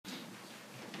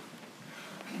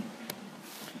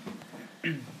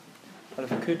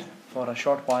But if we could, for a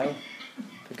short while,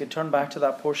 if we could turn back to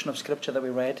that portion of Scripture that we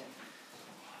read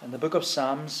in the book of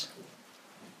Psalms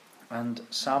and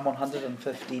Psalm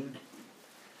 115.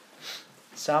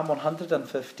 Psalm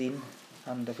 115,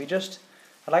 and if we just,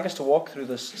 I'd like us to walk through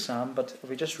this psalm, but if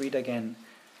we just read again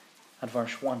at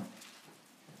verse 1.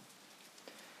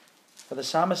 For the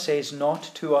psalmist says, "Not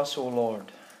to us, O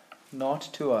Lord,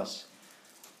 not to us,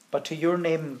 but to your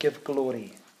name give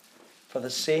glory, for the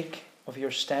sake of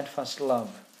your steadfast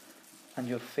love and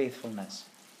your faithfulness.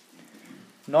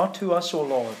 Not to us, O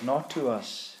Lord, not to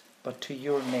us, but to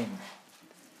your name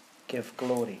give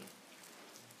glory."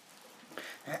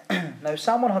 Now,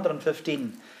 Psalm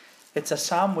 115, it's a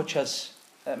psalm which has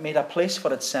made a place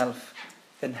for itself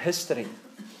in history.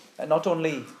 Not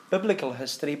only biblical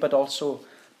history, but also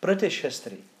British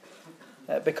history.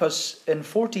 Because in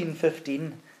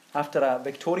 1415, after a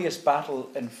victorious battle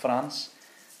in France,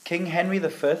 King Henry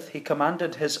V, he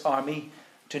commanded his army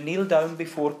to kneel down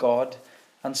before God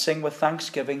and sing with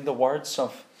thanksgiving the words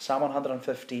of Psalm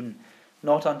 115,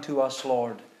 "Not unto us,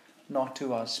 Lord, not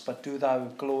to us, but do thou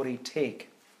glory take."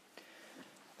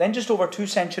 Then just over 2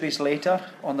 centuries later,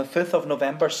 on the 5th of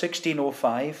November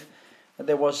 1605,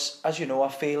 there was, as you know, a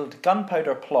failed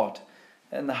gunpowder plot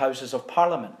in the Houses of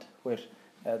Parliament, where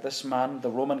this man,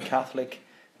 the Roman Catholic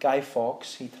Guy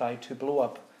Fawkes, he tried to blow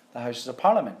up the Houses of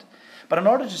Parliament. But in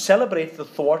order to celebrate the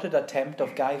thwarted attempt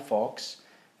of Guy Fawkes,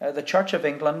 the Church of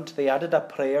England, they added a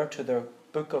prayer to their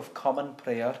Book of Common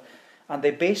Prayer, and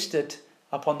they based it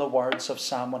upon the words of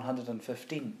Psalm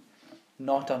 115.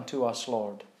 "Not unto us,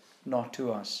 Lord, not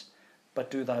to us,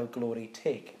 but do thou glory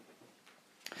take."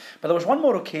 But there was one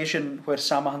more occasion where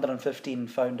Psalm 115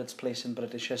 found its place in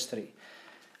British history.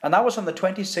 And that was on the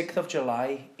 26th of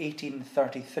July,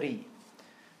 1833.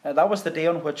 That was the day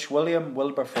on which William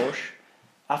Wilberforce,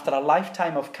 after a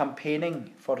lifetime of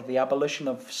campaigning for the abolition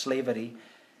of slavery,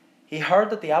 he heard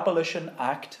that the Abolition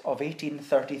Act of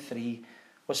 1833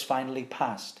 was finally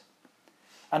passed.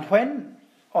 And when,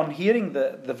 on hearing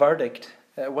the verdict,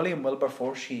 William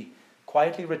Wilberforce, he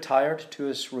quietly retired to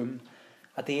his room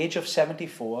at the age of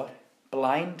 74,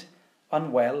 blind,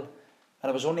 unwell, and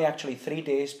it was only actually 3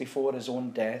 days before his own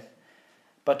death.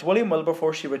 But William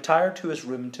Wilberforce, he retired to his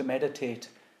room to meditate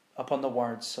upon the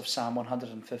words of Psalm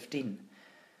 115.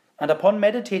 And upon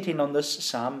meditating on this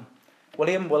psalm,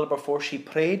 William Wilberforce, he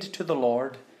prayed to the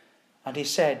Lord, and he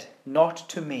said, "Not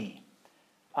to me,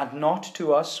 and not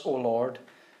to us, O Lord,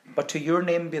 but to your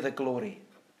name be the glory.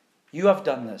 You have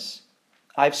done this.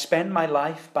 I've spent my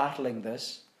life battling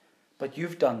this, but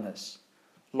you've done this.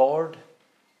 Lord,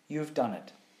 you've done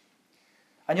it."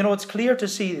 And you know, it's clear to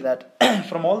see that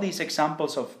from all these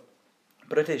examples of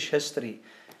British history,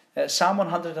 Psalm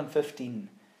 115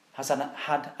 has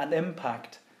had an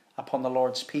impact upon the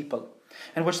Lord's people,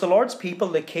 in which the Lord's people,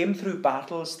 they came through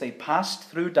battles, they passed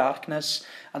through darkness,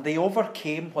 and they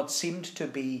overcame what seemed to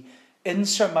be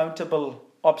insurmountable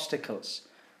obstacles.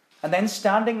 And then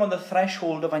standing on the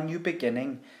threshold of a new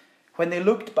beginning, when they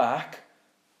looked back,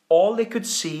 all they could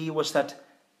see was that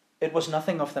it was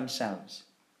nothing of themselves.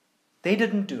 They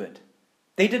didn't do it.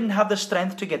 They didn't have the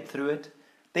strength to get through it.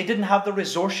 They didn't have the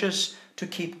resources to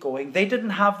keep going. They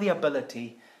didn't have the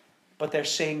ability. But they're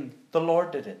saying, the Lord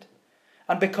did it.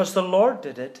 And because the Lord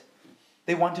did it,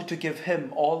 they wanted to give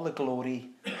him all the glory,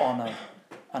 honour,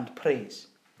 and praise.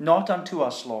 "Not unto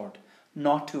us, Lord,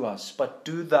 not to us, but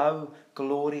do thou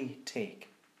glory take."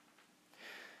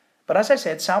 But as I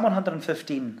said, Psalm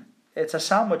 115, it's a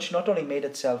psalm which not only made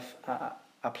itself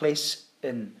a place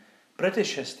in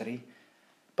British history,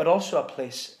 but also a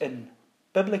place in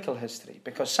biblical history.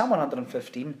 Because Psalm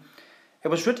 115, it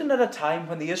was written at a time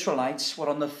when the Israelites were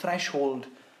on the threshold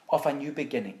of a new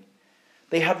beginning.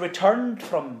 They had returned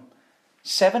from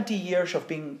 70 years of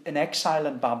being in exile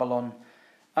in Babylon,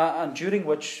 and during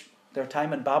which their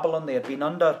time in Babylon, they had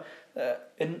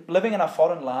been living in a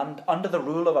foreign land, under the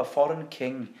rule of a foreign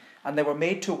king, and they were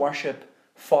made to worship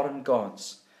foreign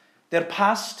gods. Their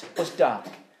past was dark.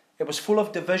 It was full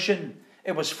of division.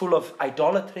 It was full of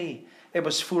idolatry. It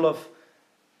was full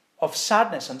of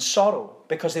sadness and sorrow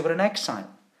because they were in exile.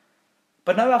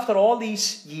 But now, after all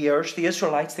these years, the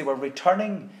Israelites, they were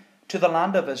returning to the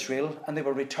land of Israel, and they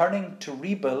were returning to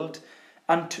rebuild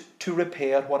and to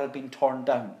repair what had been torn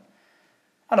down.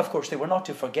 And of course, they were not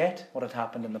to forget what had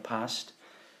happened in the past.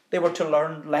 They were to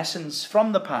learn lessons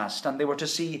from the past, and they were to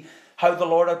see how the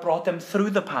Lord had brought them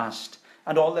through the past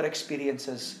and all their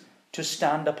experiences to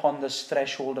stand upon this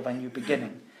threshold of a new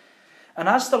beginning. And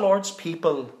as the Lord's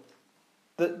people,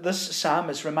 this psalm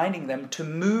is reminding them to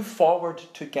move forward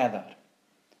together.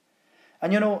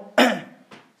 And you know,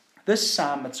 this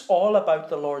psalm, it's all about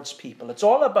the Lord's people. It's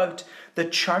all about the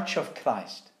church of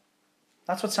Christ.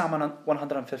 That's what Psalm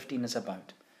 115 is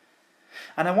about.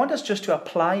 And I want us just to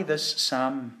apply this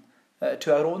psalm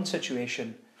to our own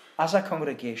situation as a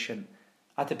congregation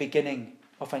at the beginning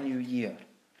of a new year.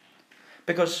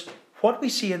 Because what we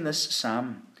see in this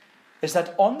psalm is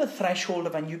that on the threshold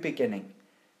of a new beginning,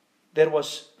 there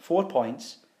was 4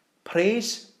 points: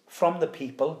 praise from the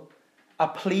people, a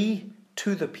plea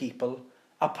to the people,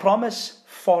 a promise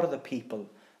for the people,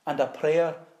 and a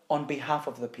prayer on behalf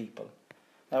of the people.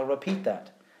 I'll repeat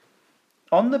that.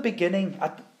 On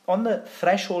the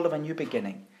threshold of a new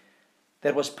beginning,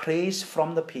 there was praise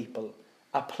from the people,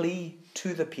 a plea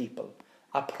to the people,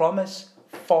 a promise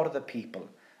for the people,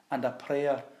 and a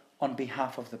prayer on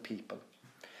behalf of the people.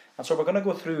 And so we're going to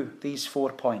go through these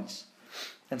 4 points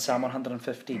in Psalm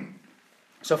 115.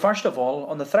 So first of all,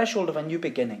 on the threshold of a new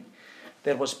beginning,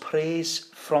 there was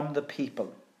praise from the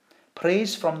people.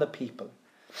 Praise from the people.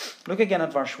 Look again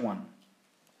at verse 1.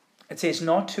 It says,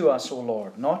 "Not to us, O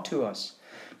Lord, not to us,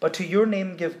 but to your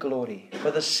name give glory,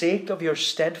 for the sake of your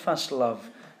steadfast love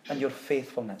and your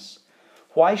faithfulness.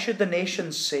 Why should the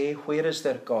nations say, where is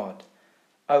their God?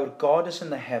 Our God is in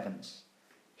the heavens.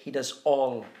 He does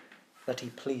all that he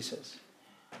pleases."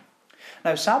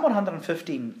 Now, Psalm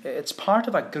 115, it's part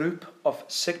of a group of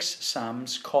 6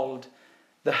 psalms called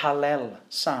the Hallel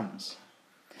Psalms.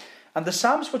 And the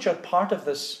psalms which are part of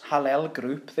this Hallel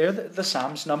group, they're the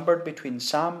psalms numbered between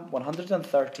Psalm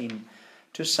 113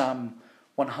 to Psalm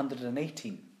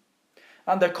 118.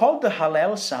 And they're called the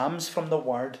Hallel Psalms from the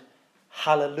word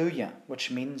hallelujah,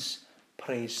 which means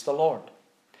praise the Lord.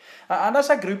 And as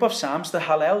a group of psalms, the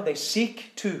Hallel, they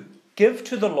seek to give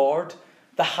to the Lord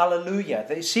the hallelujah.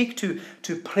 They seek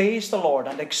to praise the Lord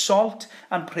and exalt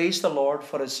and praise the Lord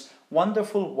for his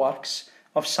wonderful works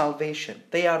of salvation.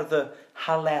 They are the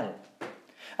Hallel.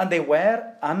 And they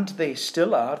were, and they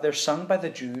still are, they're sung by the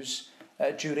Jews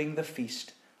during the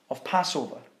feast of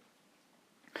Passover.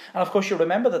 And of course you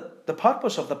remember that the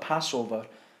purpose of the Passover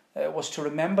was to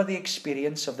remember the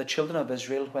experience of the children of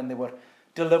Israel when they were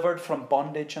delivered from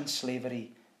bondage and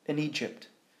slavery in Egypt.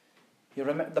 You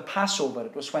remember the Passover,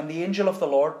 it was when the angel of the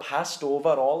Lord passed over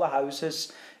all the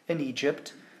houses in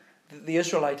Egypt, the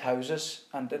Israelite houses,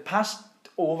 and it passed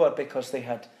over because they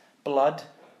had blood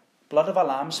of a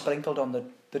lamb sprinkled on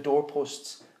the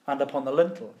doorposts and upon the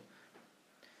lintel.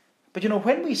 But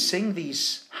when we sing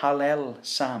these Hallel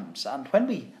Psalms and when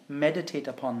we meditate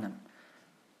upon them,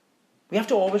 we have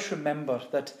to always remember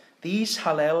that these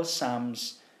Hallel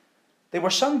Psalms, they were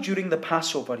sung during the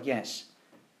Passover, yes.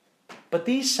 But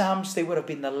these Psalms, they would have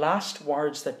been the last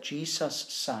words that Jesus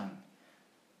sang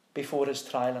before his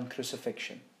trial and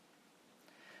crucifixion.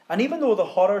 And even though the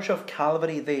horrors of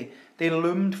Calvary, they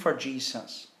loomed for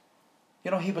Jesus,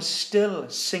 he was still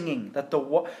singing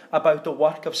about the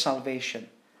work of salvation.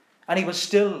 And he was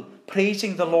still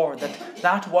praising the Lord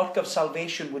that work of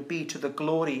salvation would be to the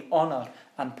glory, honour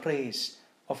and praise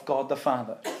of God the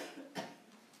Father.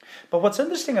 But what's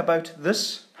interesting about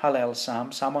this Hallel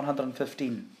Psalm, Psalm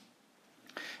 115,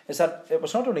 is that it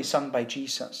was not only sung by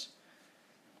Jesus,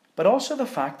 but also the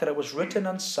fact that it was written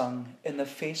and sung in the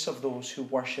face of those who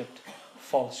worshipped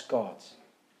false gods.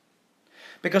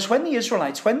 Because when the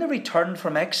Israelites, when they returned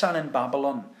from exile in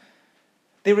Babylon,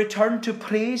 they returned to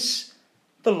praise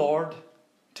the Lord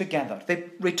together. They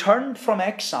returned from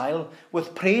exile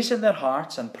with praise in their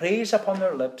hearts and praise upon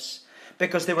their lips,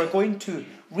 because they were going to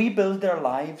rebuild their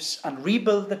lives and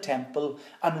rebuild the temple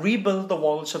and rebuild the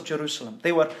walls of Jerusalem.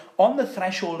 They were on the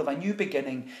threshold of a new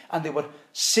beginning, and they were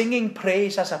singing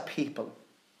praise as a people.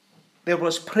 There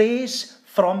was praise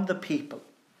from the people.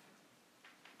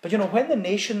 But when the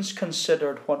nations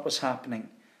considered what was happening,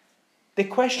 they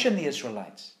questioned the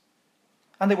Israelites.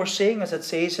 And they were saying, as it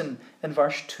says in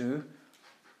verse 2,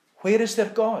 where is their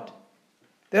God?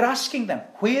 They're asking them,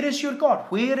 where is your God?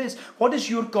 What is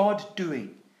your God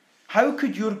doing? How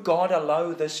could your God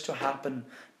allow this to happen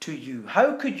to you?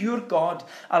 How could your God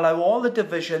allow all the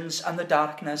divisions and the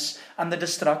darkness and the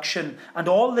destruction and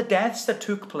all the deaths that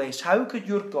took place? How could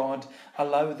your God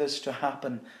allow this to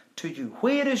happen to you?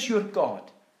 Where is your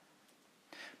God?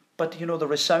 But the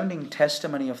resounding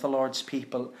testimony of the Lord's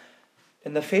people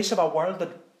in the face of a world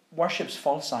that worships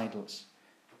false idols,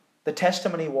 the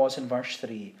testimony was in verse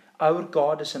 3, our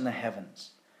God is in the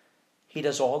heavens. He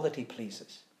does all that he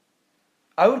pleases.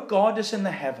 Our God is in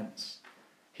the heavens.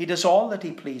 He does all that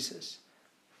he pleases.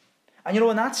 And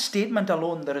in that statement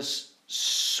alone, there is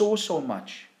so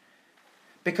much.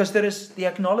 Because there is the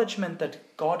acknowledgement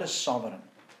that God is sovereign.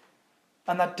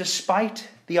 And that despite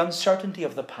the uncertainty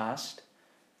of the past,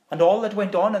 and all that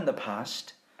went on in the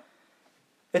past,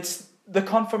 it's the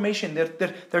confirmation,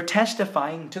 they're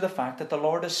testifying to the fact that the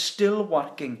Lord is still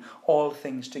working all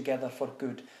things together for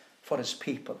good for his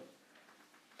people.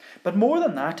 But more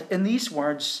than that, in these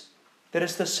words, there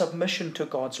is the submission to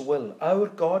God's will. Our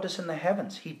God is in the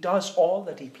heavens. He does all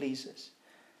that he pleases.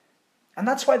 And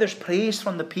that's why there's praise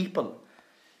from the people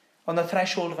on the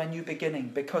threshold of a new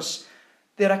beginning, because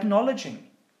they're acknowledging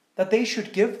that they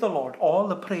should give the Lord all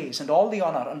the praise and all the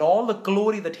honor and all the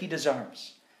glory that he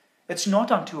deserves. It's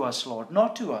not unto us, Lord,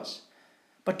 not to us,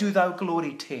 but do thou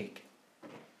glory take.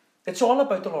 It's all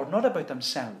about the Lord, not about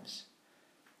themselves.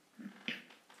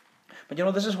 But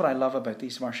this is what I love about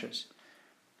these verses.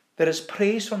 There is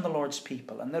praise from the Lord's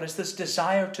people, and there is this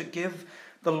desire to give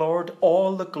the Lord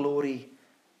all the glory,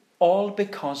 all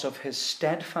because of his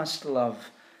steadfast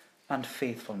love and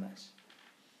faithfulness.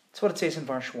 That's what it says in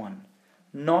verse 1.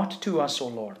 Not to us, O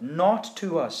Lord, not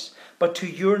to us, but to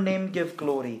your name give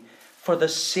glory, for the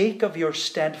sake of your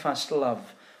steadfast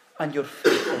love and your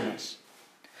faithfulness.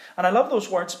 And I love those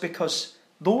words because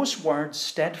those words,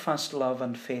 steadfast love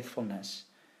and faithfulness,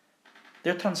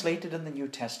 they're translated in the New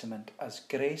Testament as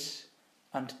grace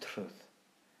and truth.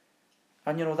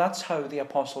 And that's how the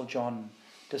Apostle John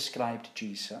described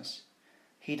Jesus.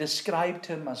 He described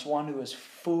him as one who is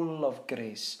full of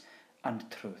grace and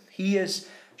truth. He is,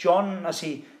 John, as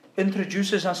he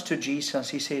introduces us to Jesus,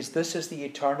 he says, this is the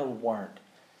eternal Word.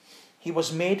 He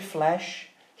was made flesh.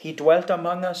 He dwelt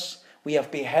among us. We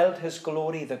have beheld his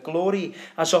glory, the glory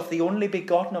as of the only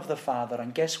begotten of the Father.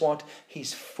 And guess what?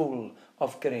 He's full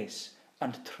of grace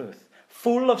and truth,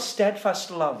 full of steadfast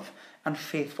love and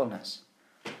faithfulness.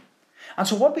 And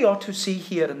so what we ought to see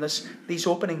here in these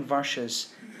opening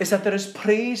verses is that there is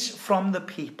praise from the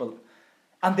people,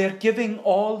 and they're giving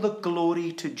all the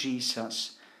glory to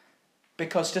Jesus,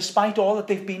 because despite all that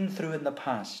they've been through in the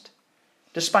past,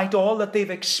 despite all that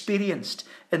they've experienced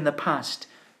in the past,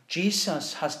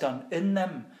 Jesus has done in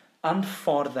them and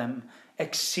for them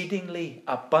exceedingly,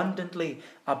 abundantly,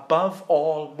 above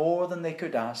all, more than they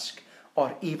could ask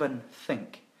or even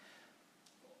think.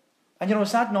 And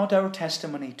is that not our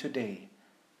testimony today,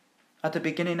 at the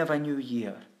beginning of a new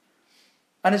year?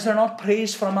 And is there not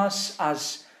praise from us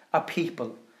as a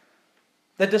people,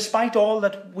 that despite all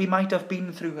that we might have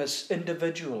been through as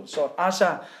individuals or as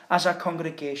a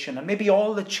congregation, and maybe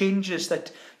all the changes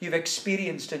that you've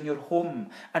experienced in your home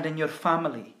and in your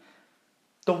family,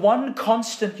 the one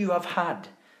constant you have had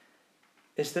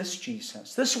is this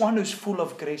Jesus, this one who's full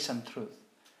of grace and truth,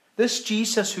 this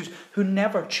Jesus who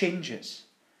never changes.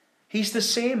 He's the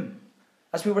same,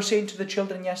 as we were saying to the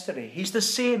children yesterday. He's the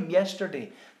same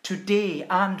yesterday, today,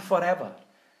 and forever.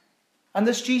 And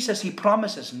this Jesus, he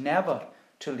promises never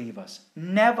to leave us,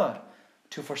 never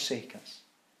to forsake us.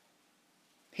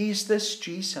 He's this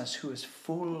Jesus who is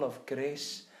full of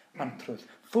grace and truth,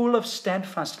 full of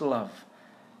steadfast love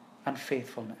and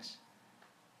faithfulness.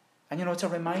 And it's a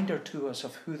reminder to us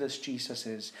of who this Jesus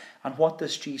is and what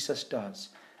this Jesus does.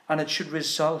 And it should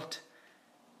result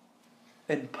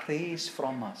in praise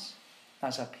from us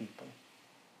as a people.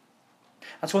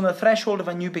 And so on the threshold of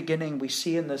a new beginning, we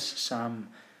see in this psalm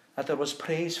that there was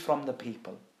praise from the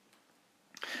people.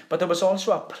 But there was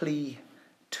also a plea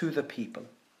to the people.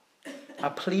 A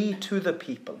plea to the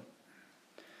people.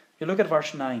 You look at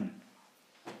verse 9.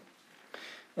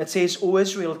 It says, O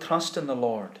Israel, trust in the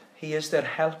Lord. He is their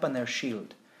help and their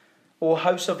shield. O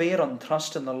house of Aaron,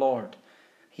 trust in the Lord.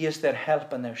 He is their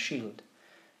help and their shield.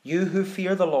 You who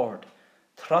fear the Lord,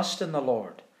 trust in the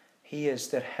Lord. He is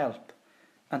their help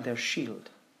and their shield.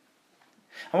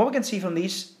 And what we can see from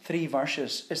these three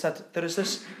verses is that there is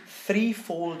this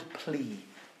threefold plea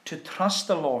to trust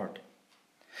the Lord.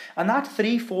 And that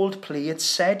threefold plea, it's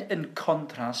said in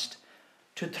contrast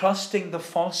to trusting the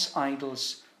false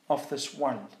idols of this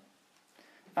world.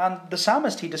 And the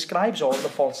psalmist, he describes all the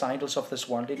false idols of this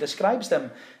world. He describes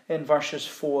them in verses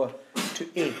 4 to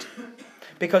 8.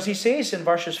 Because he says in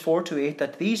verses 4 to 8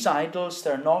 that these idols,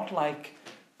 they're not like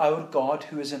our God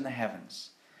who is in the heavens.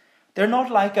 They're not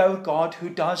like our God who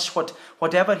does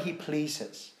whatever he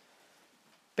pleases.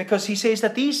 Because he says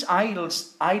that these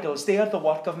idols, they are the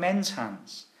work of men's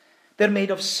hands. They're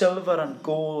made of silver and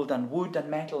gold and wood and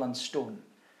metal and stone.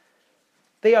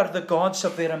 They are the gods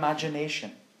of their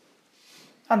imagination.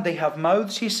 And they have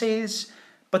mouths, he says,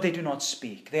 but they do not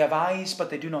speak. They have eyes, but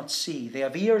they do not see. They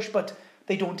have ears, but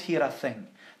they don't hear a thing.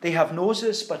 They have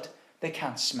noses, but they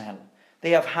can't smell.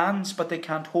 They have hands, but they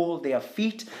can't hold. They have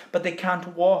feet, but they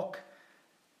can't walk.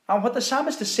 And what the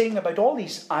psalmist is saying about all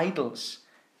these idols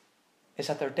is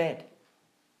that they're dead.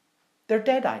 They're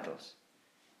dead idols.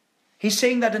 He's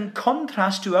saying that in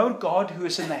contrast to our God who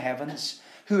is in the heavens,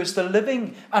 who is the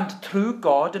living and true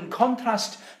God. In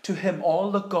contrast to him,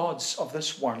 all the gods of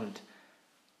this world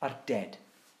are dead.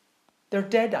 They're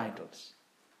dead idols.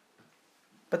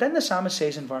 But then the psalmist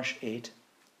says in verse 8,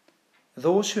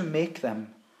 those who make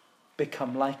them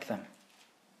become like them.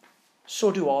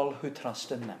 So do all who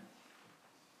trust in them.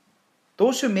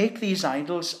 Those who make these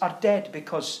idols are dead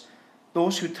because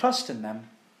those who trust in them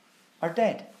are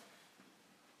dead.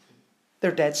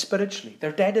 They're dead spiritually.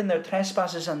 They're dead in their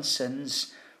trespasses and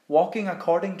sins, walking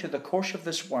according to the course of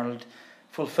this world,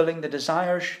 fulfilling the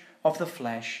desires of the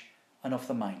flesh and of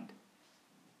the mind.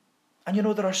 And you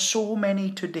know, there are so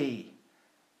many today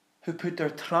who put their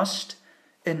trust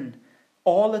in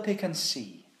all that they can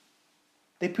see.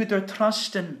 They put their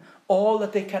trust in all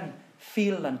that they can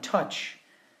feel and touch.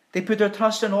 They put their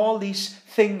trust in all these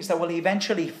things that will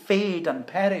eventually fade and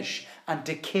perish and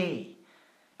decay.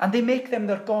 And they make them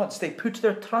their gods. They put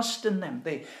their trust in them.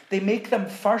 They make them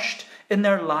first in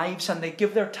their lives and they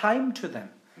give their time to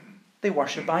them. They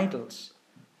worship idols.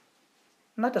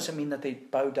 And that doesn't mean that they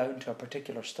bow down to a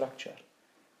particular structure.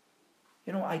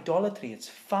 You know, idolatry, it's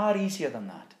far easier than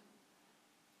that.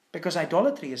 Because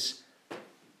idolatry is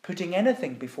putting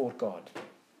anything before God.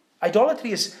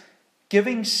 Idolatry is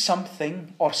giving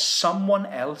something or someone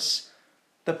else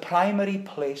the primary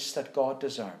place that God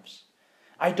deserves.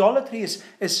 Idolatry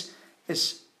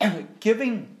is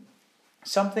giving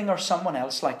something or someone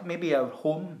else, like maybe our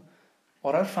home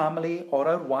or our family or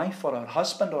our wife or our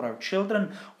husband or our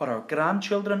children or our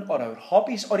grandchildren or our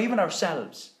hobbies or even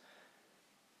ourselves.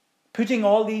 Putting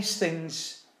all these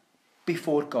things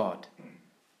before God.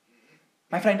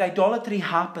 My friend, idolatry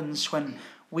happens when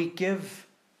we give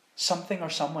something or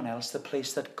someone else the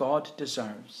place that God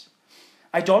deserves.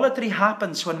 Idolatry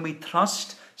happens when we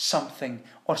trust something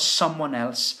or someone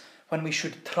else when we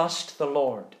should trust the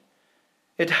Lord.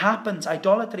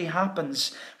 Idolatry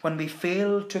happens when we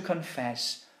fail to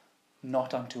confess,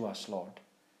 not unto us, Lord.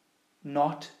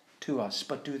 Not to us,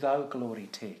 but do thou glory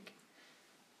take.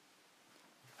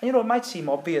 And you know, it might seem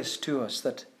obvious to us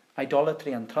that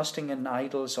idolatry and trusting in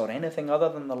idols or anything other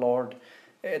than the Lord,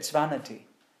 it's vanity.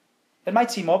 It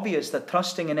might seem obvious that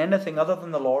trusting in anything other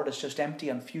than the Lord is just empty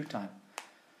and futile.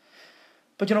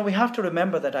 But you know, we have to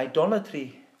remember that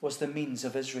idolatry was the means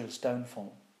of Israel's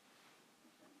downfall.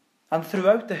 And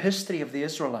throughout the history of the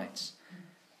Israelites,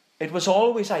 it was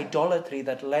always idolatry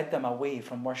that led them away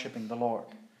from worshipping the Lord.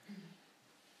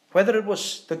 Whether it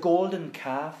was the golden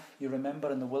calf, you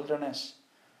remember in the wilderness,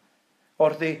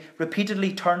 or they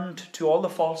repeatedly turned to all the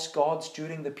false gods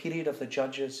during the period of the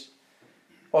judges,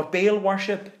 or Baal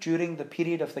worship during the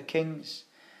period of the kings.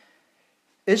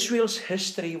 Israel's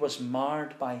history was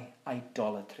marred by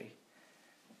idolatry.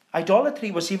 Idolatry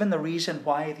was even the reason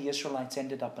why the Israelites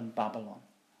ended up in Babylon.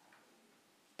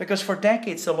 Because for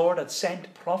decades the Lord had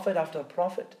sent prophet after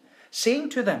prophet, saying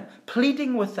to them,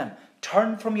 pleading with them,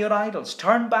 turn from your idols,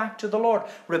 turn back to the Lord,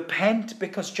 repent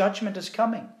because judgment is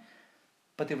coming.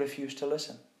 But they refused to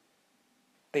listen.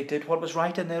 They did what was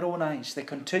right in their own eyes. They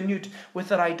continued with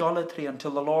their idolatry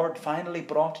until the Lord finally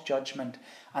brought judgment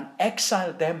and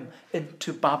exiled them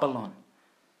into Babylon.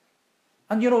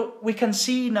 And you know, we can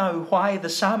see now why the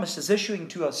psalmist is issuing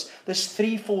to us this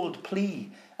threefold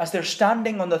plea as they're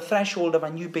standing on the threshold of a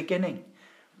new beginning.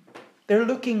 They're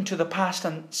looking to the past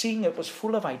and seeing it was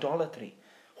full of idolatry.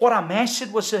 What a mess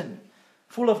it was in,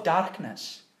 full of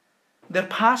darkness. Their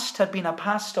past had been a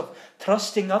past of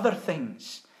trusting other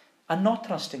things and not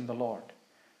trusting the Lord.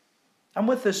 And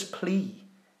with this plea,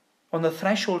 on the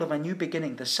threshold of a new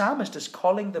beginning, the psalmist is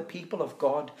calling the people of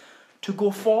God to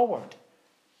go forward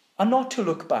and not to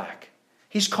look back.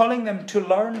 He's calling them to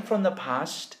learn from the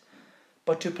past,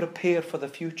 but to prepare for the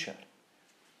future.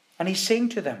 And he's saying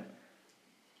to them,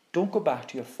 don't go back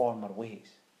to your former ways.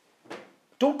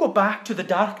 Don't go back to the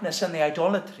darkness and the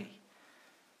idolatry.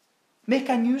 Make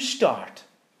a new start.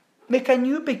 Make a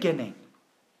new beginning.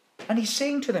 And he's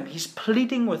saying to them, he's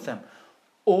pleading with them,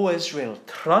 O Israel,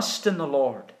 trust in the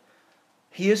Lord.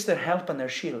 He is their help and their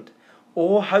shield.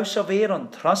 O house of Aaron,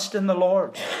 trust in the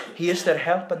Lord. He is their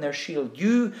help and their shield.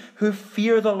 You who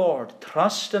fear the Lord,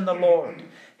 trust in the Lord.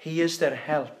 He is their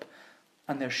help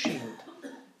and their shield.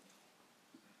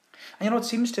 And you know, it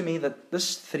seems to me that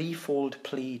this threefold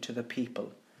plea to the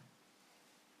people,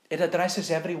 it addresses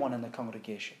everyone in the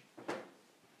congregation.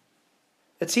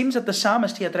 It seems that the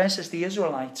psalmist, he addresses the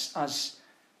Israelites as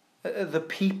the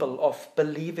people of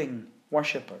believing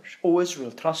worshippers. O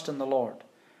Israel, trust in the Lord.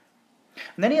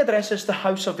 And then he addresses the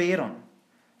house of Aaron.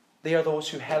 They are those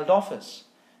who held office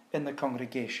in the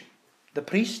congregation. The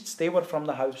priests, they were from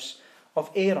the house of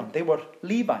Aaron. They were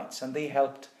Levites and they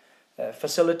helped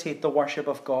facilitate the worship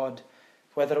of God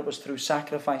whether it was through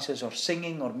sacrifices or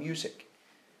singing or music.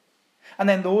 And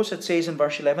then those, it says in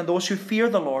verse 11, those who fear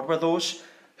the Lord were those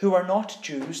who are not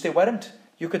Jews. They weren't,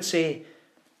 you could say,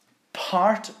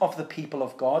 part of the people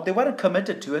of God. They weren't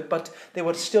committed to it, but they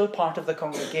were still part of the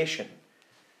congregation.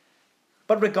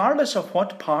 But regardless of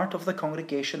what part of the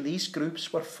congregation these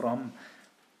groups were from,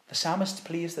 the psalmist's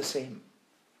plea is the same.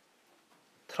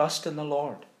 Trust in the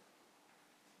Lord.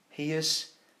 He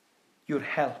is your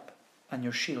help and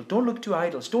your shield. Don't look to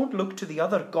idols. Don't look to the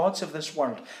other gods of this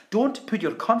world. Don't put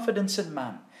your confidence in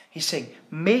man. He's saying,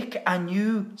 make a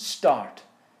new start.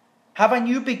 Have a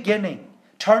new beginning.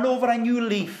 Turn over a new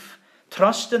leaf.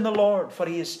 Trust in the Lord, for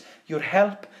He is your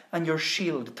help and your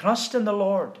shield. Trust in the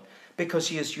Lord, because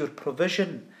He is your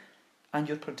provision and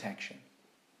your protection.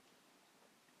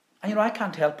 And I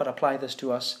can't help but apply this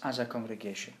to us as a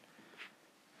congregation.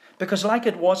 Because like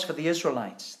it was for the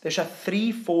Israelites, there's a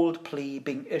threefold plea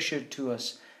being issued to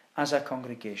us as a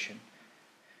congregation.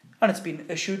 And it's been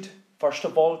issued, first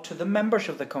of all, to the members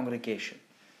of the congregation.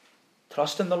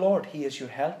 Trust in the Lord. He is your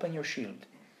help and your shield.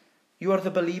 You are the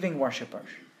believing worshippers.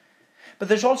 But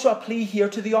there's also a plea here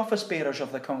to the office bearers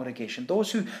of the congregation,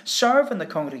 those who serve in the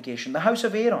congregation, the house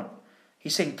of Aaron.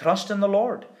 He's saying, trust in the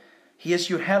Lord. He is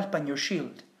your help and your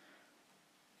shield.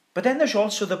 But then there's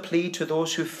also the plea to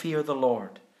those who fear the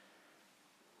Lord.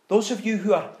 Those of you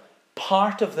who are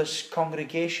part of this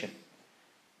congregation.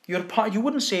 You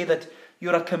wouldn't say that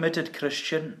you're a committed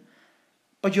Christian,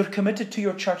 but you're committed to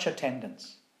your church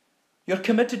attendance. You're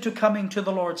committed to coming to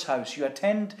the Lord's house. You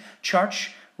attend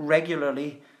church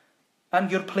regularly,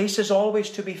 and your place is always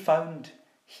to be found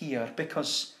here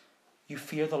because you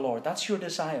fear the Lord. That's your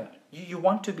desire. You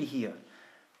want to be here.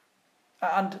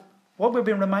 And what we're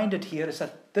being reminded here is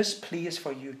that this plea is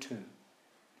for you too.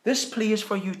 This plea is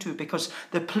for you too, because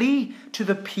the plea to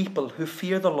the people who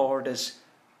fear the Lord is,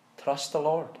 trust the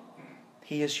Lord.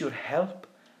 He is your help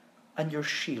and your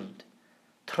shield.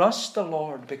 Trust the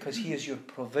Lord because He is your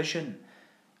provision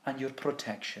and your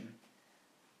protection.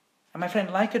 And my friend,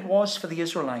 like it was for the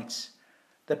Israelites,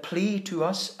 the plea to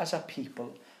us as a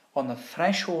people on the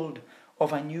threshold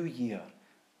of a new year,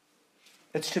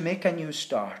 it's to make a new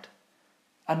start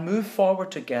and move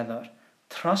forward together,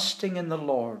 trusting in the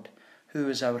Lord, who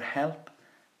is our help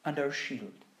and our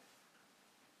shield.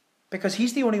 Because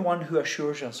He's the only one who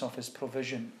assures us of His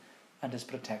provision and His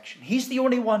protection. He's the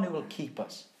only one who will keep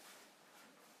us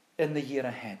in the year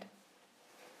ahead.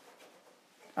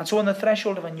 And so on the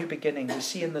threshold of a new beginning, we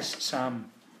see in this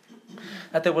psalm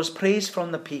that there was praise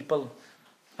from the people,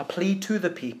 a plea to the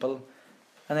people,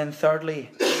 and then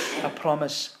thirdly, a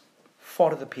promise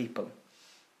for the people.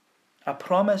 A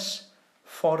promise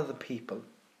for the people.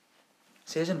 It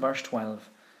says in verse 12,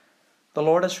 the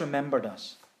Lord has remembered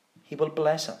us. He will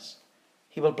bless us.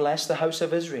 He will bless the house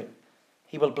of Israel.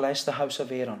 He will bless the house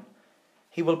of Aaron.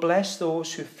 He will bless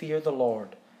those who fear the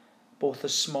Lord, both the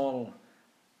small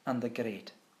and the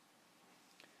great.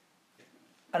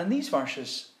 And in these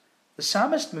verses, the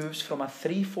psalmist moves from a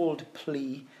threefold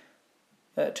plea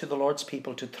to the Lord's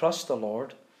people to trust the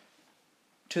Lord,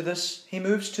 to this, he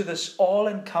moves to this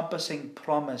all-encompassing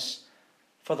promise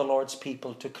for the Lord's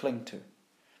people to cling to.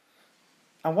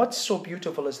 And what's so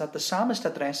beautiful is that the psalmist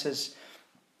addresses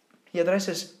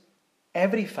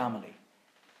every family,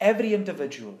 every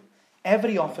individual,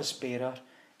 every office bearer,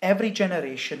 every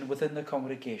generation within the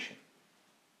congregation.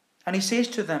 And he says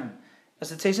to them,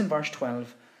 as it says in verse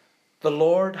 12, the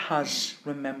Lord has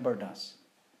remembered us.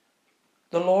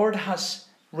 The Lord has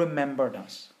remembered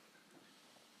us.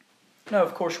 Now,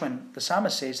 of course, when the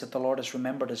psalmist says that the Lord has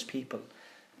remembered His people,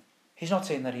 he's not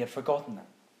saying that He had forgotten them.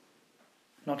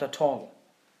 Not at all.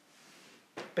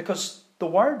 Because the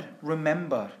word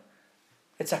remember,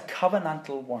 it's a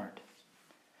covenantal word.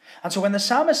 And so when the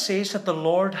psalmist says that the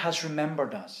Lord has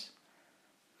remembered us,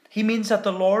 he means that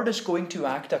the Lord is going to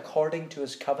act according to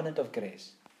His covenant of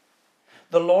grace.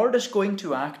 The Lord is going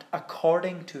to act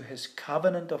according to His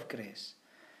covenant of grace.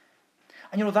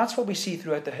 And that's what we see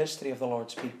throughout the history of the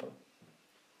Lord's people.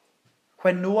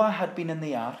 When Noah had been in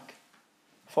the ark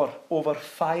for over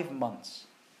 5 months,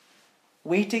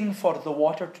 waiting for the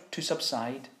water to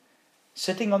subside,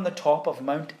 sitting on the top of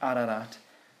Mount Ararat,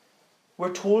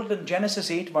 we're told in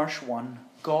Genesis 8 verse 1,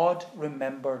 God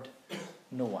remembered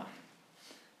Noah.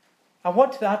 And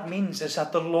what that means is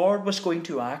that the Lord was going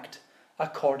to act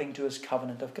according to His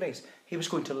covenant of grace. He was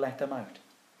going to let them out.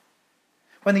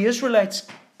 When the Israelites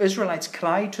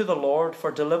cried to the Lord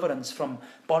for deliverance from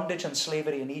bondage and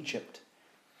slavery in Egypt,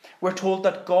 we're told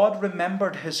that God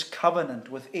remembered His covenant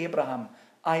with Abraham,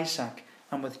 Isaac,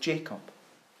 and with Jacob.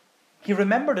 He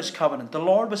remembered His covenant. The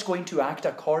Lord was going to act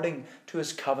according to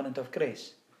His covenant of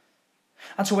grace.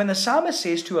 And so when the psalmist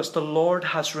says to us, the Lord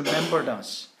has remembered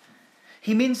us,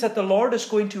 he means that the Lord is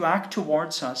going to act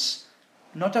towards us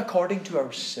not according to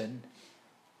our sin,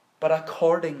 but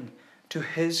according to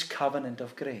his covenant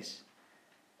of grace.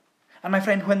 And my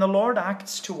friend, when the Lord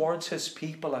acts towards his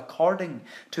people according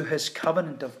to his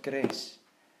covenant of grace,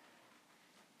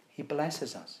 he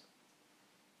blesses us.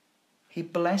 He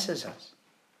blesses us.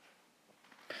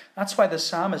 That's why the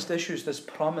psalmist issues this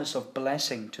promise of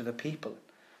blessing to the people.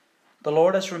 The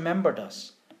Lord has remembered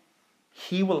us.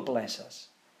 He will bless us.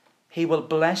 He will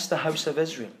bless the house of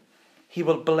Israel. He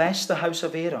will bless the house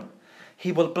of Aaron.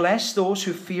 He will bless those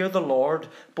who fear the Lord,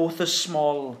 both the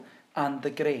small and the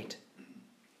great.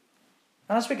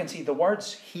 And as we can see, the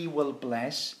words he will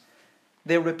bless,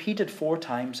 they're repeated 4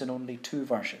 times in only 2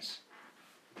 verses.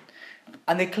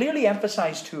 And they clearly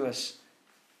emphasize to us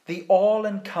the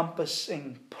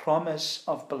all-encompassing promise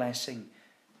of blessing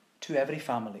to every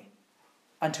family,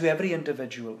 and to every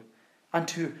individual, and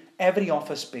to every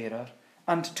office bearer,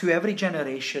 and to every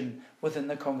generation within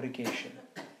the congregation.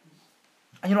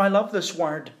 And I love this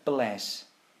word bless,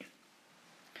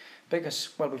 because,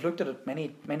 well, we've looked at it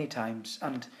many, many times,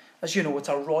 and as you know, it's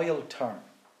a royal term.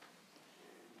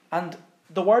 And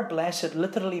the word bless, it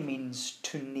literally means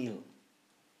to kneel,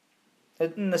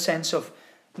 in the sense of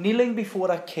kneeling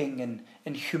before a king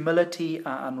in humility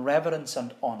and reverence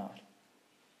and honour.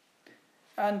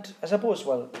 And I suppose,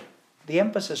 well, the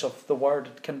emphasis of the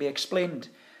word can be explained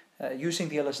using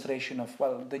the illustration of,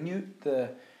 well,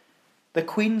 the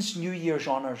Queen's New Year's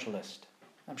honours list.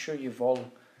 I'm sure you've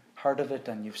all heard of it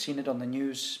and you've seen it on the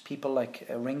news. People like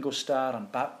Ringo Starr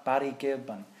and Barry Gibb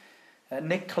and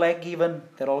Nick Clegg even,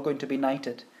 they're all going to be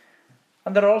knighted.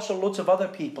 And there are also loads of other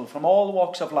people from all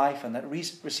walks of life and that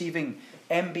receiving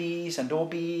MBs and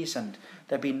OBs, and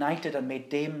they're being knighted and made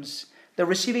dames. They're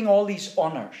receiving all these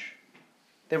honours.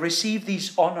 They receive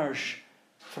these honours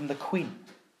from the Queen.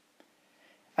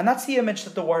 And that's the image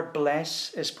that the word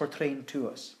bless is portraying to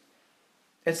us.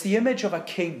 It's the image of a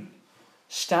king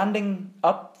standing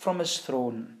up from his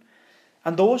throne.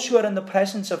 And those who are in the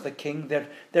presence of the king,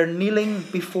 they're kneeling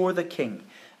before the king.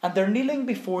 And they're kneeling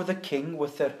before the king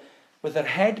with their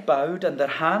head bowed and their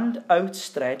hand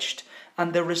outstretched,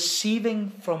 and they're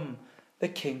receiving from the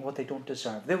king what they don't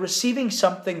deserve. They're receiving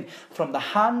something from the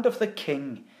hand of the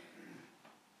king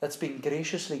that's been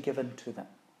graciously given to them.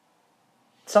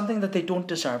 Something that they don't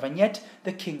deserve. And yet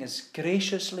the king is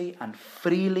graciously and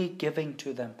freely giving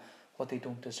to them what they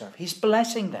don't deserve. He's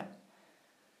blessing them.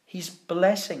 He's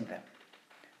blessing them.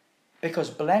 Because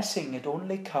blessing, it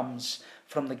only comes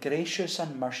from the gracious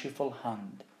and merciful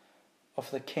hand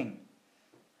of the king.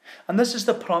 And this is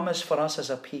the promise for us as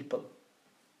a people,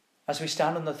 as we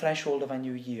stand on the threshold of a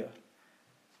new year,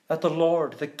 that the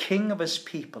Lord, the King of his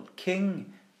people,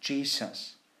 King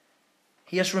Jesus,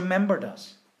 he has remembered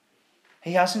us.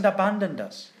 He hasn't abandoned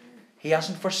us. He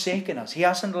hasn't forsaken us. He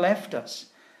hasn't left us.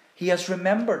 He has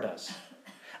remembered us.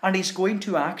 And he's going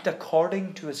to act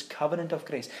according to his covenant of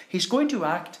grace. He's going to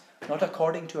act not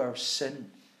according to our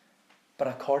sin, but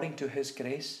according to his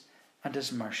grace and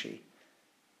his mercy.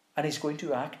 And he's going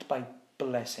to act by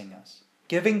blessing us,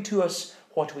 giving to us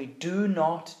what we do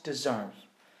not deserve.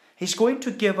 He's going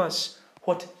to give us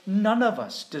what none of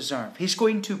us deserve. He's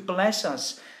going to bless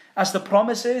us, as the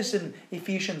promise is in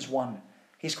Ephesians 1.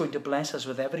 He's going to bless us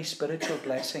with every spiritual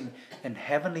blessing in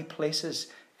heavenly places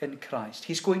in Christ.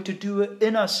 He's going to do it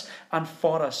in us and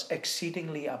for us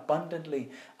exceedingly abundantly,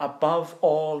 above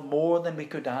all, more than we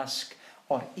could ask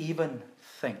or even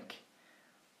think.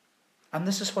 And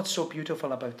this is what's so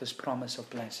beautiful about this promise of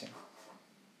blessing.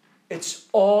 It's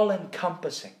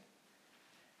all-encompassing.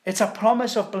 It's a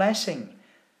promise of blessing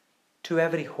to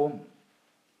every home,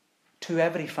 to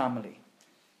every family,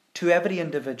 to every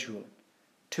individual,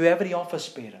 to every office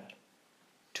bearer,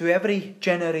 to every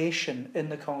generation in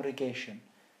the congregation,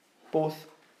 both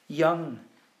young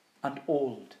and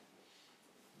old.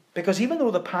 Because even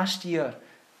though the past year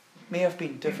may have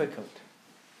been difficult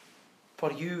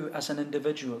for you as an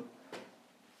individual,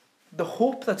 the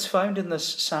hope that's found in this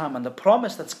psalm and the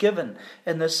promise that's given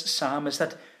in this psalm is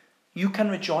that you can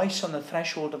rejoice on the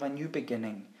threshold of a new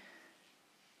beginning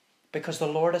because the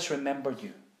Lord has remembered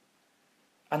you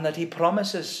and that he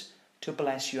promises to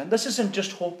bless you. And this isn't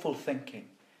just hopeful thinking.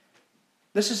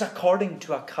 This is according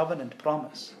to a covenant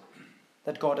promise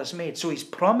that God has made. So he's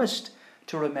promised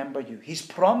to remember you. He's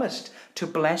promised to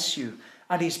bless you.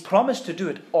 And he's promised to do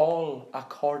it all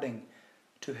according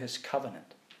to his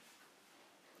covenant.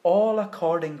 All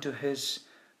according to his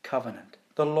covenant.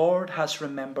 The Lord has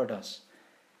remembered us.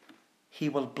 He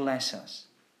will bless us.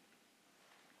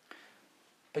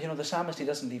 But the psalmist, he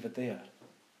doesn't leave it there.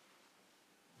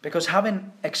 Because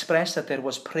having expressed that there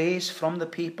was praise from the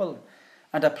people,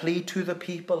 and a plea to the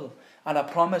people, and a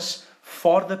promise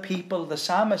for the people, the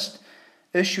psalmist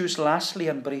issues lastly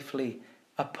and briefly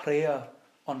a prayer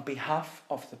on behalf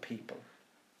of the people.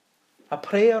 A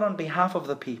prayer on behalf of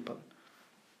the people.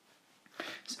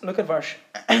 Look at verse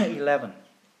 11.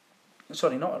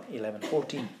 Sorry, not 11,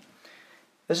 14.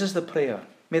 This is the prayer.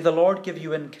 May the Lord give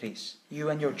you increase, you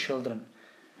and your children.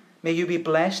 May you be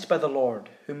blessed by the Lord,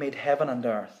 who made heaven and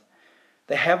earth.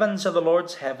 The heavens are the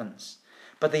Lord's heavens,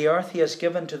 but the earth he has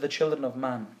given to the children of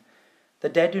man. The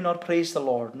dead do not praise the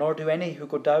Lord, nor do any who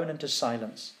go down into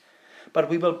silence. But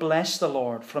we will bless the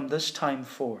Lord from this time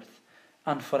forth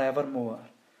and forevermore.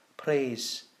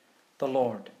 Praise the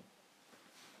Lord.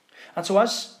 And so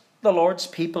as the Lord's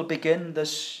people begin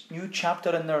this new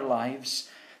chapter in their lives,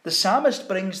 the psalmist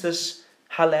brings this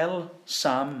Hallel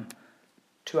psalm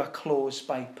to a close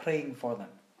by praying for them.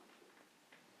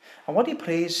 And what he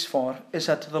prays for is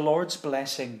that the Lord's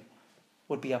blessing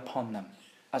would be upon them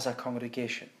as a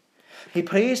congregation. He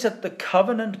prays that the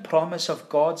covenant promise of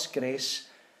God's grace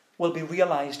will be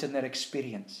realized in their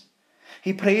experience.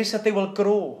 He prays that they will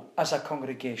grow as a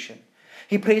congregation.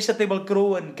 He prays that they will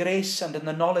grow in grace and in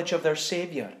the knowledge of their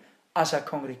Saviour as a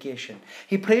congregation.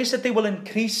 He prays that they will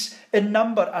increase in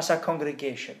number as a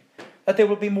congregation, that there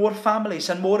will be more families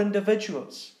and more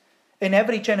individuals in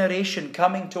every generation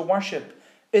coming to worship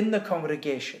in the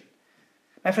congregation.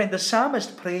 My friend, the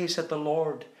psalmist prays that the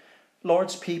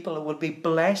Lord's people will be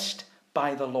blessed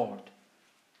by the Lord.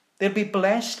 They'll be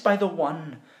blessed by the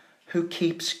one who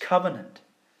keeps covenant.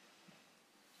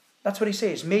 That's what he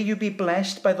says. May you be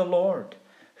blessed by the Lord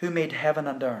who made heaven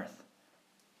and earth.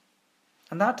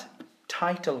 And that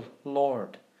title,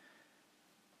 Lord,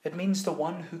 it means the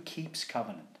one who keeps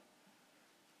covenant.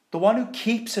 The one who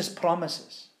keeps his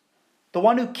promises. The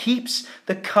one who keeps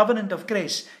the covenant of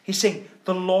grace. He's saying,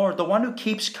 the Lord, the one who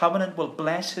keeps covenant, will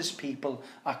bless his people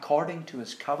according to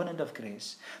his covenant of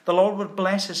grace. The Lord will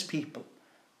bless his people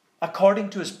according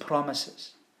to his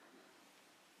promises.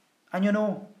 And you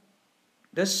know,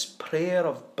 this prayer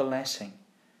of blessing,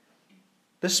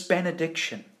 this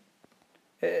benediction,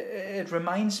 it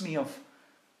reminds me of,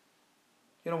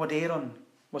 what Aaron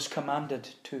was commanded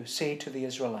to say to the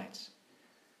Israelites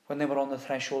when they were on the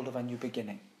threshold of a new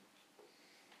beginning.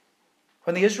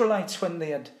 When the Israelites, when they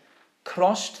had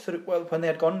when they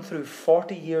had gone through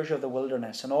 40 years of the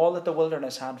wilderness and all that the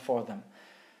wilderness had for them,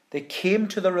 they came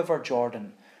to the river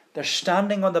Jordan. They're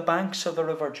standing on the banks of the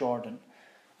river Jordan.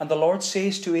 And the Lord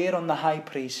says to Aaron the high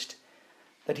priest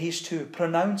that he's to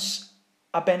pronounce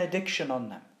a benediction on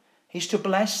them. He's to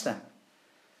bless them.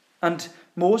 And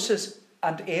Moses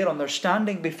and Aaron, they're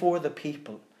standing before the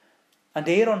people. And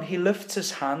Aaron, he lifts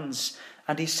his hands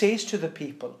and he says to the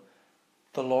people,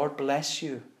 the Lord bless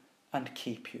you and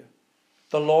keep you.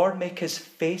 The Lord make his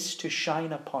face to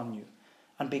shine upon you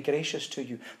and be gracious to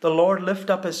you. The Lord lift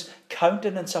up his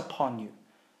countenance upon you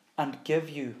and give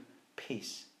you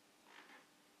peace.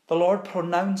 The Lord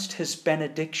pronounced his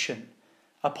benediction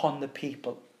upon the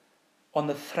people on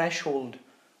the threshold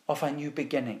of a new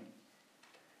beginning.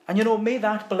 And may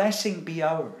that blessing be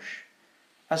ours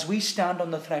as we stand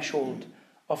on the threshold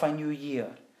of a new year.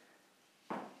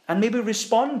 And maybe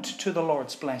respond to the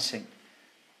Lord's blessing.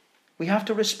 We have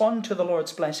to respond to the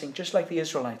Lord's blessing just like the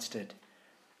Israelites did.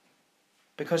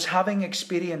 Because having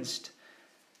experienced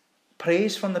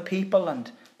praise from the people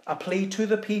and a plea to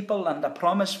the people and a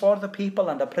promise for the people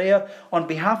and a prayer on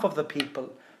behalf of the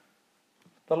people,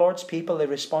 the Lord's people, they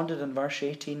responded in verse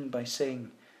 18 by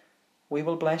saying, we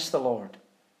will bless the Lord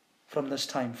from this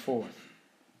time forth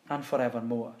and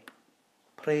forevermore.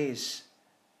 Praise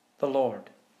the Lord.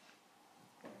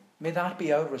 May that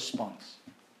be our response.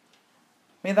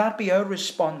 May that be our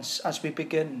response as we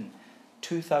begin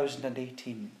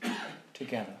 2018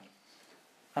 together.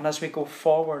 And as we go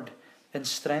forward in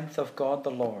strength of God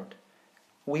the Lord,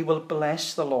 we will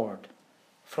bless the Lord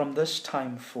from this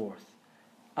time forth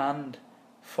and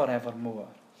forevermore.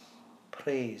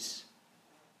 Praise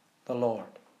the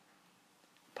Lord.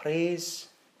 Praise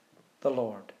the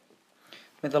Lord.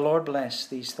 May the Lord bless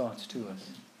these thoughts to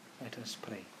us. Let us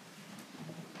pray.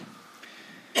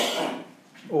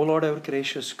 O Lord, our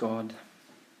gracious God,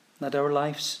 that our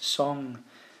life's song,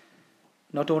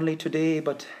 not only today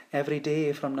but every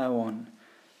day from now on,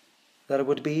 that it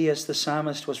would be as the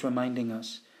psalmist was reminding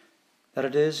us, that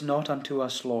it is not unto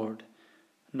us, Lord,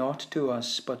 not to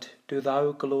us, but do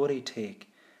thou glory take,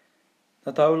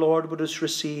 that thou, Lord, wouldest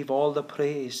receive all the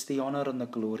praise, the honour and the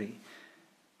glory,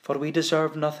 for we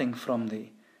deserve nothing from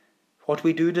thee. What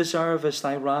we do deserve is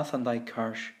thy wrath and thy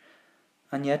curse.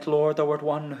 And yet, Lord, thou art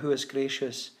one who is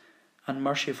gracious and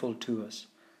merciful to us.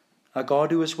 a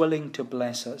God who is willing to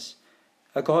bless us,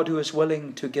 a God who is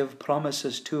willing to give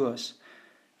promises to us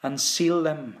and seal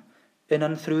them in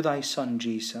and through thy Son,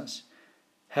 Jesus.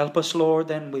 Help us, Lord,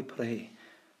 then we pray,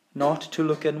 not to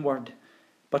look inward,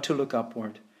 but to look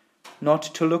upward, not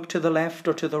to look to the left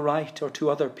or to the right or to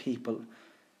other people,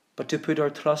 but to put our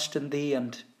trust in thee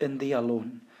and in thee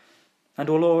alone. And,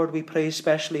 O Lord, we pray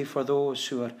especially for those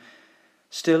who are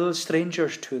still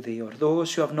strangers to thee, or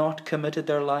those who have not committed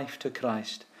their life to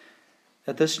Christ,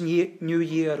 that this new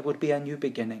year would be a new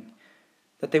beginning,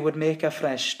 that they would make a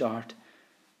fresh start,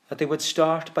 that they would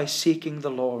start by seeking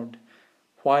the Lord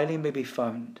while he may be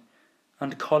found,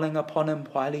 and calling upon him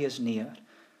while he is near.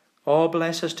 Oh,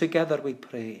 bless us together, we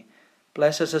pray.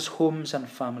 Bless us as homes and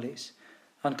families,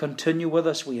 and continue with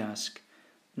us, we ask,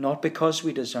 not because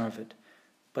we deserve it,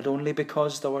 but only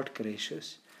because thou art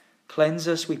gracious. Cleanse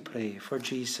us, we pray, for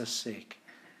Jesus' sake.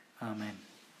 Amen.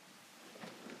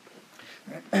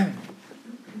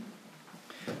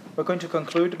 We're going to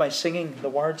conclude by singing the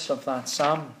words of that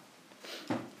psalm,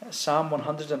 Psalm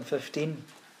 115.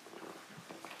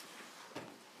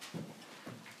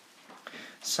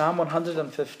 Psalm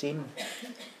 115,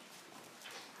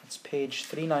 it's page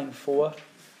 394.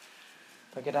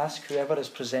 If I could ask whoever is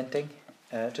presenting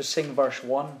to sing verse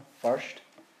 1 first,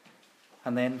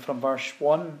 and then from verse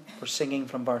 1 we're singing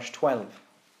from verse 12.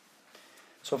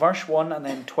 So verse 1 and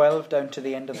then 12 down to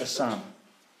the end of the psalm,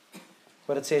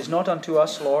 where it says, Not unto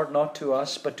us, Lord, not to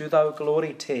us, but do thou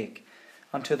glory take,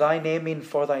 unto thy naming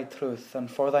for thy truth, and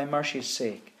for thy mercy's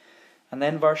sake. And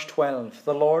then verse 12,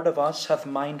 The Lord of us hath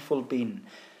mindful been,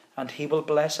 and he will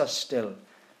bless us still.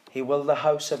 He will the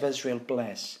house of Israel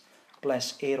bless.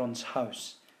 Bless Aaron's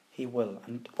house, he will.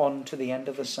 And on to the end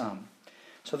of the psalm.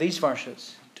 So these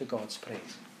verses to God's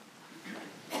praise.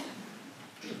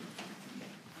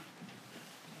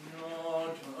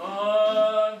 Not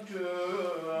unto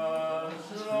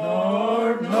us,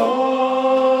 Lord,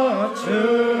 not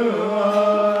to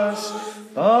us,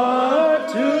 but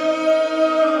do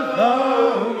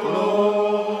thou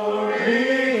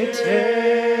glory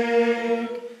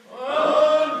take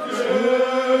unto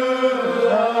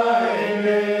thy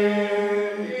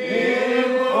name for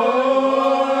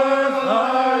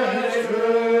thy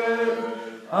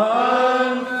truth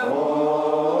and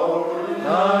for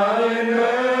thy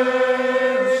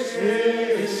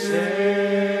mercy's sake.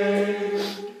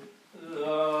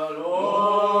 the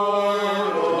Lord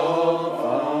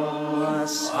Of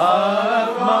us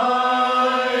hath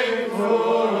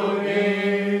mindful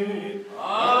been,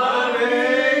 and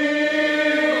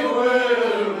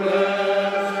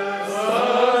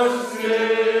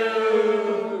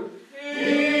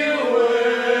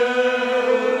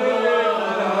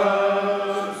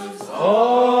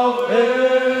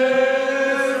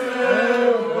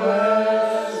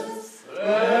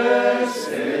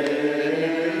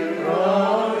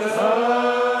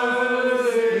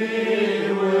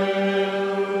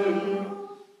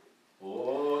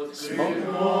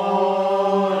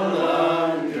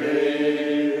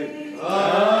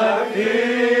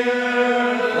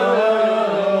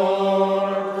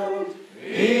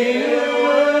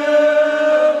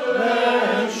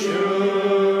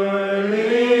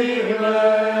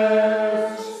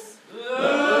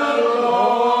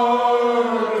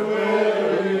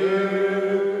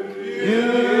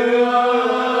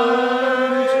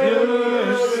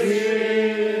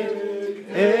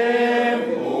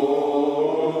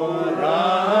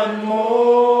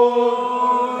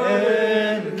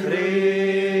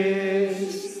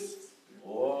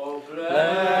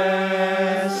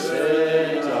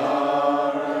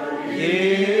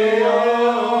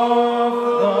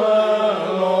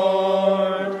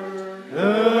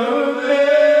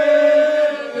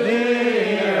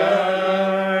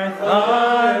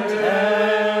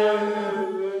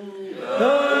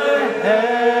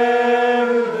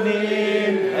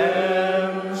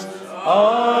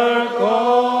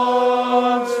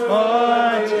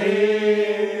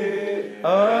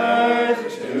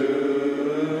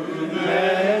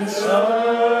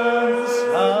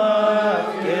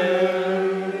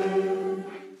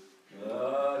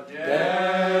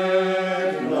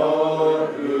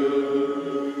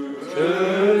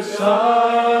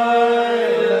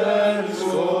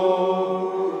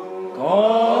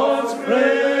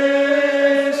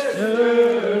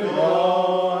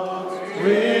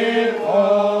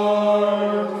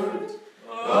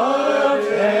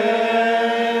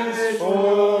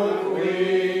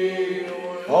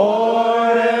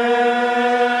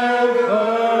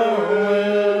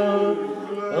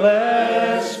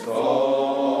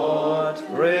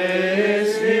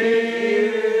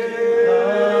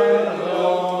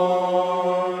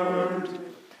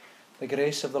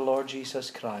grace of the Lord Jesus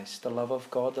Christ, the love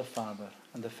of God the Father,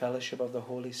 and the fellowship of the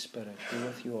Holy Spirit be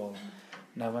with you all,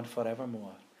 now and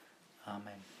forevermore.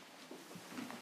 Amen.